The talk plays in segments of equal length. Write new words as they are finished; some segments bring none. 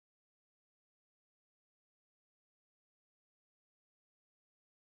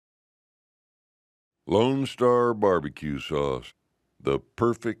Lone Star barbecue sauce, the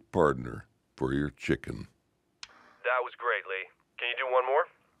perfect partner for your chicken. That was great, Lee. Can you do one more?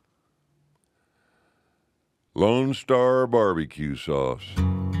 Lone Star barbecue sauce.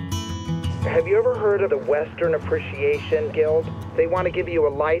 Have you ever heard of the Western Appreciation Guild? They want to give you a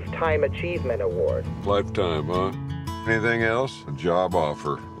Lifetime Achievement Award. Lifetime, huh? Anything else? A job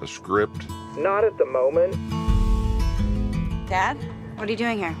offer, a script? Not at the moment. Dad, what are you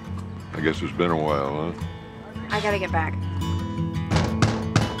doing here? I guess it's been a while, huh? I gotta get back.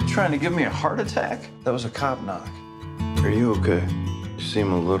 You trying to give me a heart attack? That was a cop knock. Are you okay? You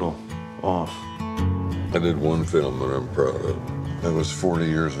seem a little off. I did one film that I'm proud of. That was 40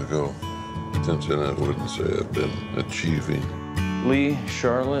 years ago. Since then, I wouldn't say I've been achieving. Lee,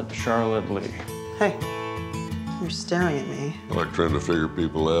 Charlotte, Lee. Hey, you're staring at me. I like trying to figure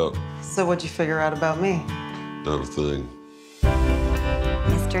people out. So what'd you figure out about me? Not a thing.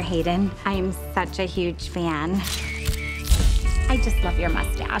 Mr. Hayden, I'm such a huge fan. I just love your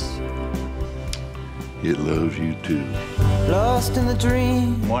mustache. It loves you too. Lost in the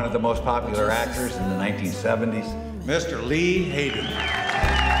dream. One of the most popular actors in the 1970s, Mr. Lee Hayden.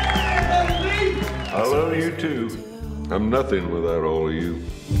 I love you too. I'm nothing without all of you.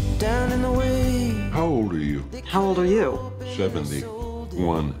 Down in the way. How old are you? How old are you?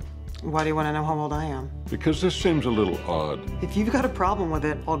 71. Why do you want to know how old I am? Because this seems a little odd. If you've got a problem with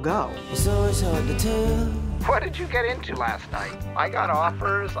it, I'll go. It's always hard to tell. What did you get into last night? I got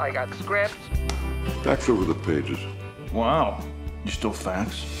offers, I got scripts. Fax over the pages. Wow. You still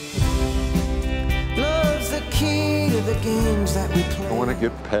fax? Love's the key to the games that we play. I want to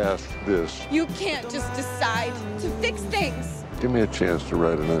get past this. You can't just decide to fix things. Give me a chance to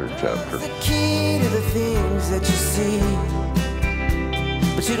write another chapter. The key to the things that you see.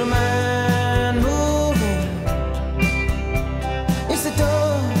 But you don't mind moving. It's the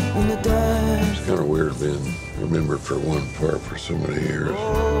door in the dark. It's kind of weird being remembered for one part for so many years.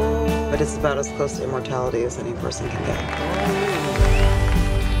 But it's about as close to immortality as any person can get.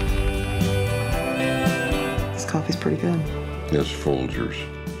 This coffee's pretty good. Yes, Folgers.